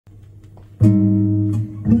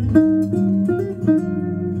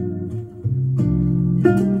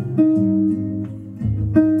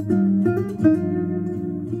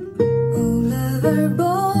lover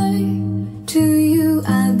boy, to you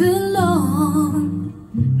I belong.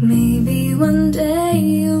 Maybe one day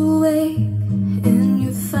you'll wake and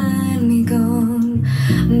you find me gone.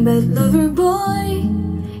 But lover boy,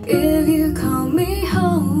 if you call me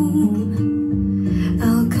home,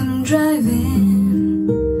 I'll come driving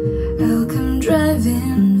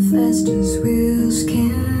fast as wheels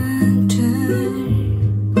can turn.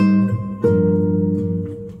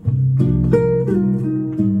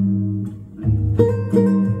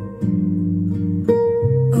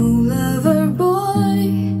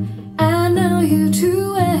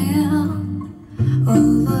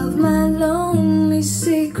 All of my lonely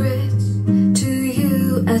secrets to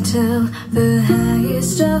you I tell. The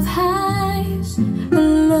highest of highs, the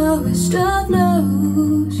lowest of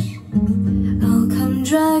lows. I'll come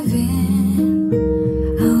driving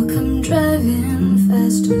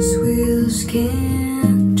fast as wheels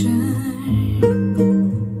can turn.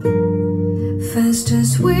 Fast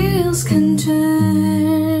as wheels can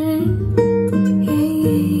turn.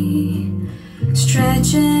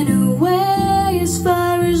 Stretching away as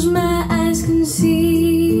far as my eyes can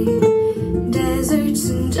see. Deserts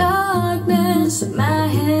and darkness, my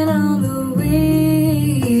hand on the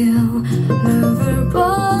wheel. Lover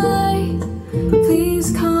boy,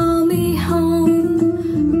 please call me home.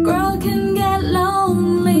 A girl can get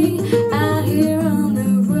lonely out here on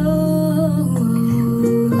the road.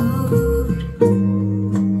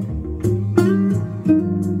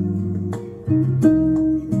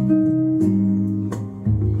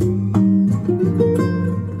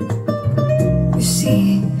 You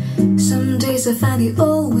see, some days I find you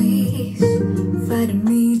always frighten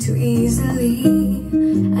me too easily.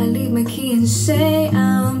 I leave my key and say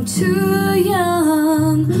I'm too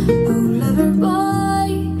young. Oh lover boy,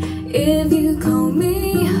 if you call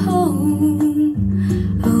me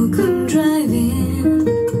home, I'll come driving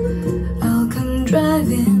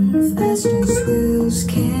fast as wheels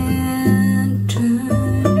can turn.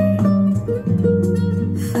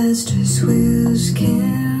 Fast as wheels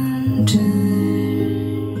can turn.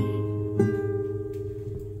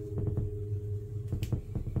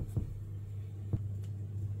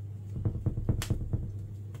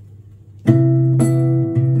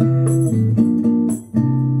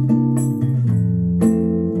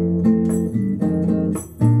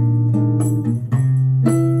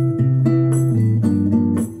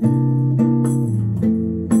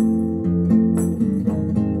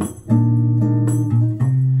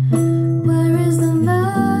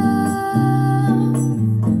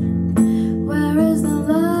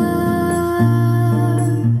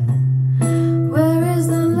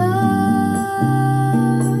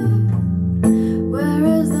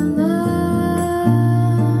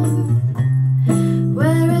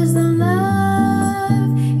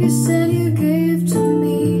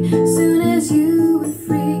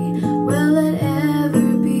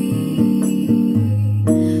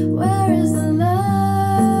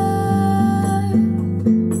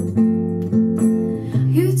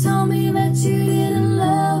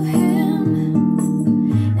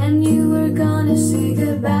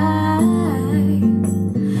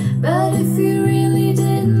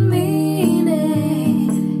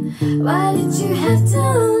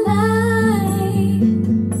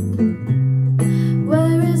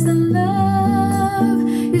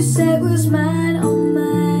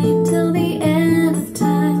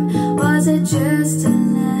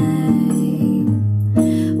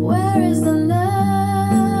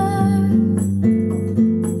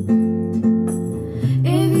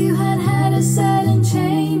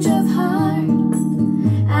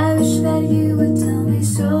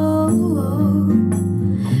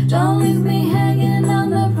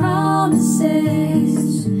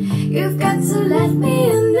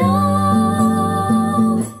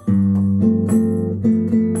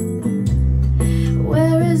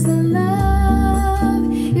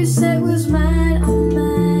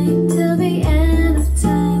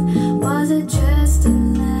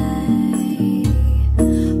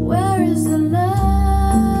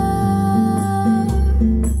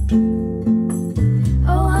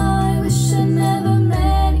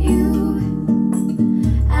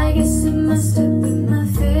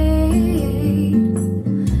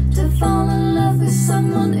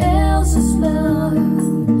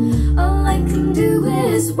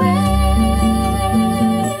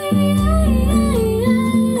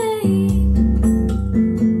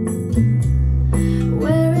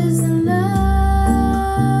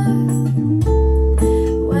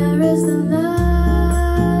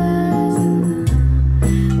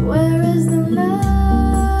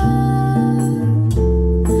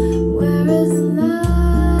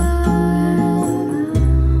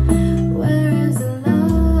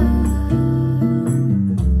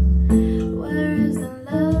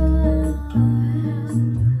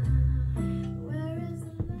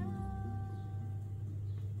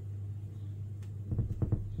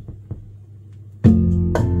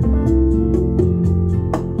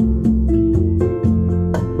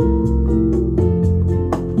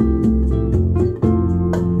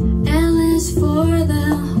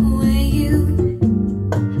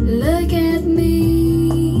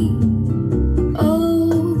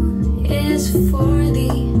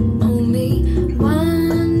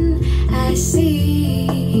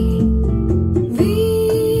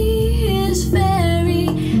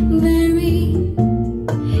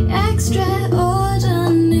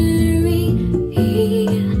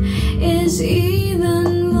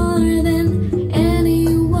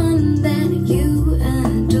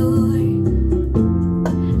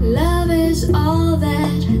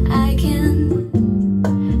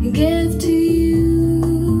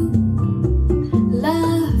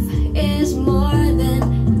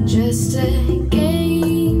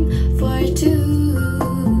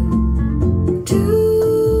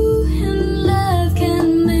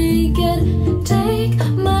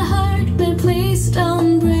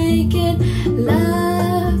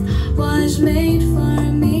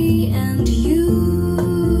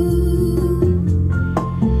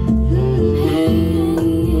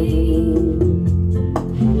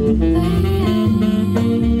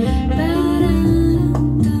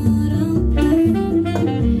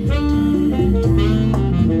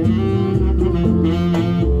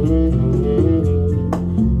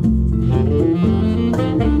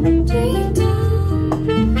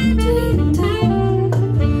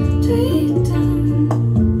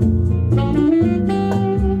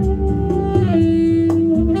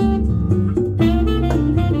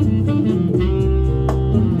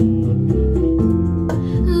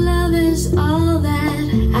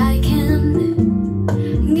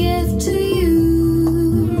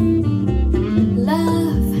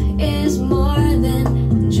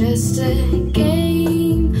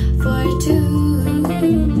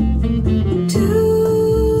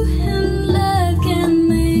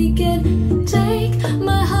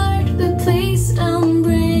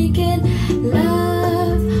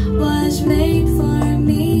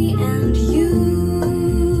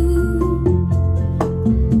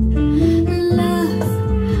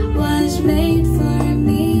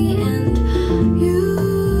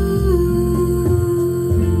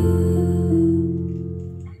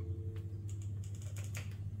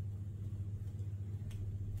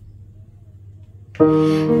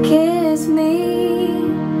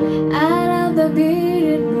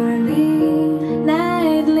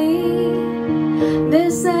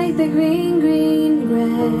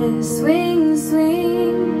 Swing,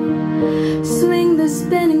 swing, swing the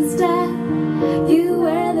spinning step. You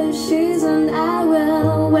wear the shoes and I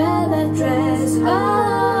will wear that dress.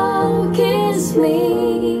 Oh, kiss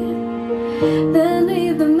me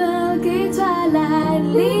beneath the milky twilight.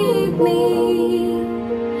 Lead me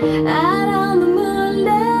out on the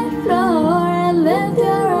moonlit floor and lift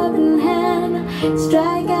your open hand.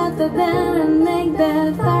 Strike out the band and make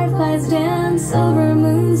the fireflies dance over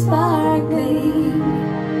moon sparkly.